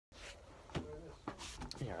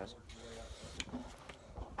Hey guys,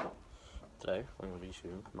 today I'm going to be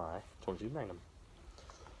shooting my 22 Magnum.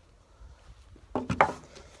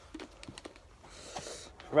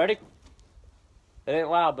 Ready? It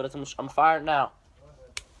ain't loud, but I'm firing now.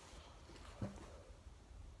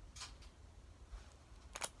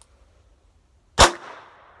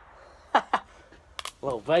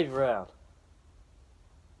 Little baby round.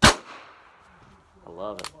 I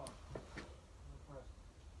love it.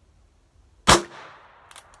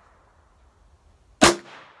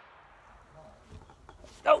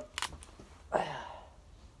 Oh! It's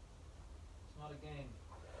not a game.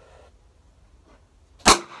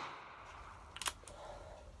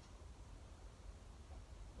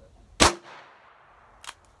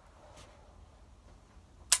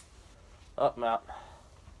 Up and out.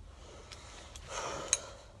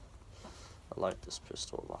 I like this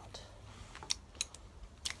pistol a lot.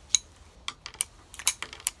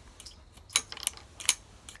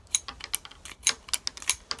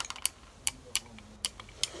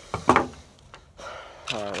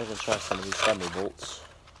 Alright, we're gonna try some of these thunderbolts.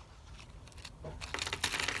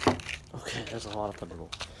 Okay, there's a lot of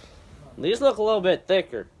thunderbolts. These look a little bit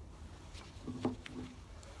thicker.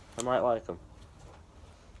 I might like them.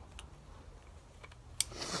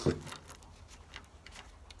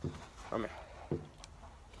 Come here.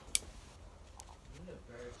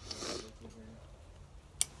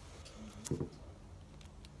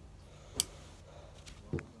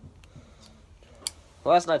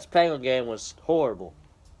 Last night's Penguin game was horrible.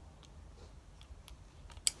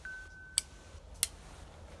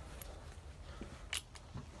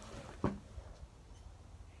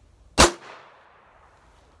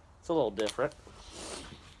 It's a little different.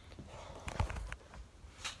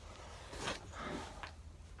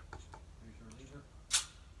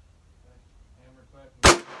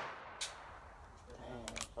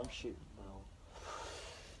 I'm shooting well.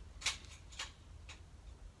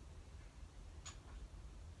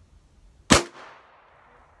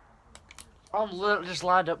 I'm literally just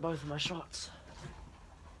lined up both of my shots.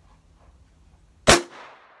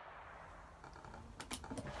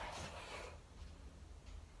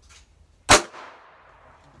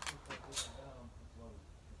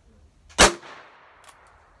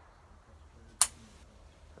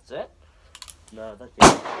 That's it? No, thank you.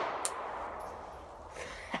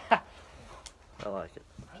 I like it.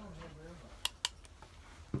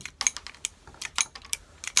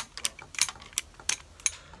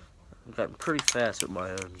 I'm getting pretty fast with my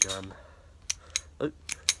own gun. Oh.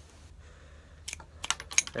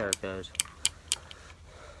 There it goes.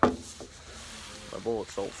 My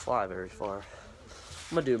bullets don't fly very far.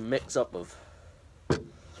 I'm gonna do a mix up of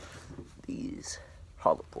these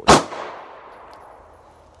hollow points.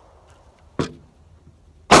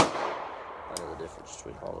 I know the difference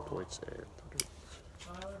between hollow points and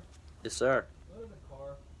Tyler, yes, sir. go to the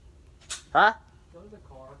car. Huh? Go to the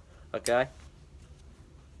car. Okay.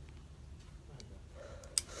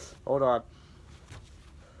 Hold on.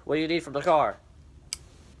 What do you need from the car?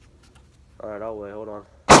 Alright, I'll wait. Hold on.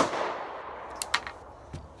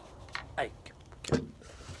 Hey,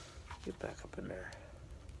 get back up in there.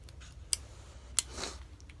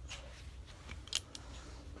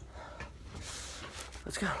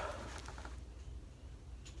 Let's go.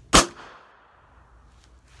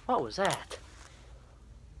 What was that?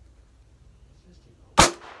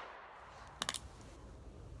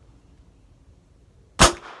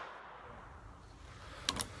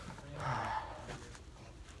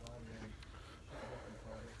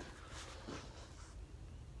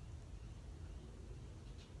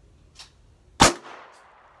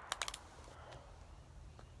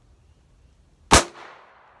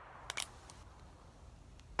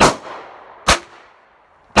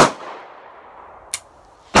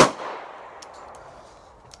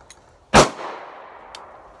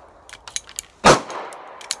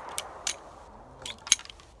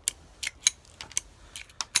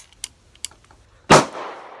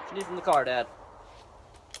 What you need from the car, Dad?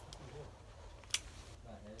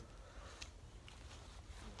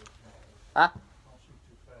 Huh? Don't shoot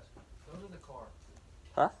too fast. Go to the car.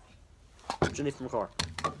 Huh? What you need from the car?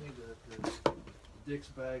 I need the Dick's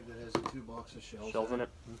bag that has the 2 boxes of shells. Shells in it?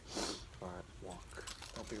 Alright, walk.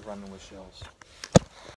 Don't be running with shells.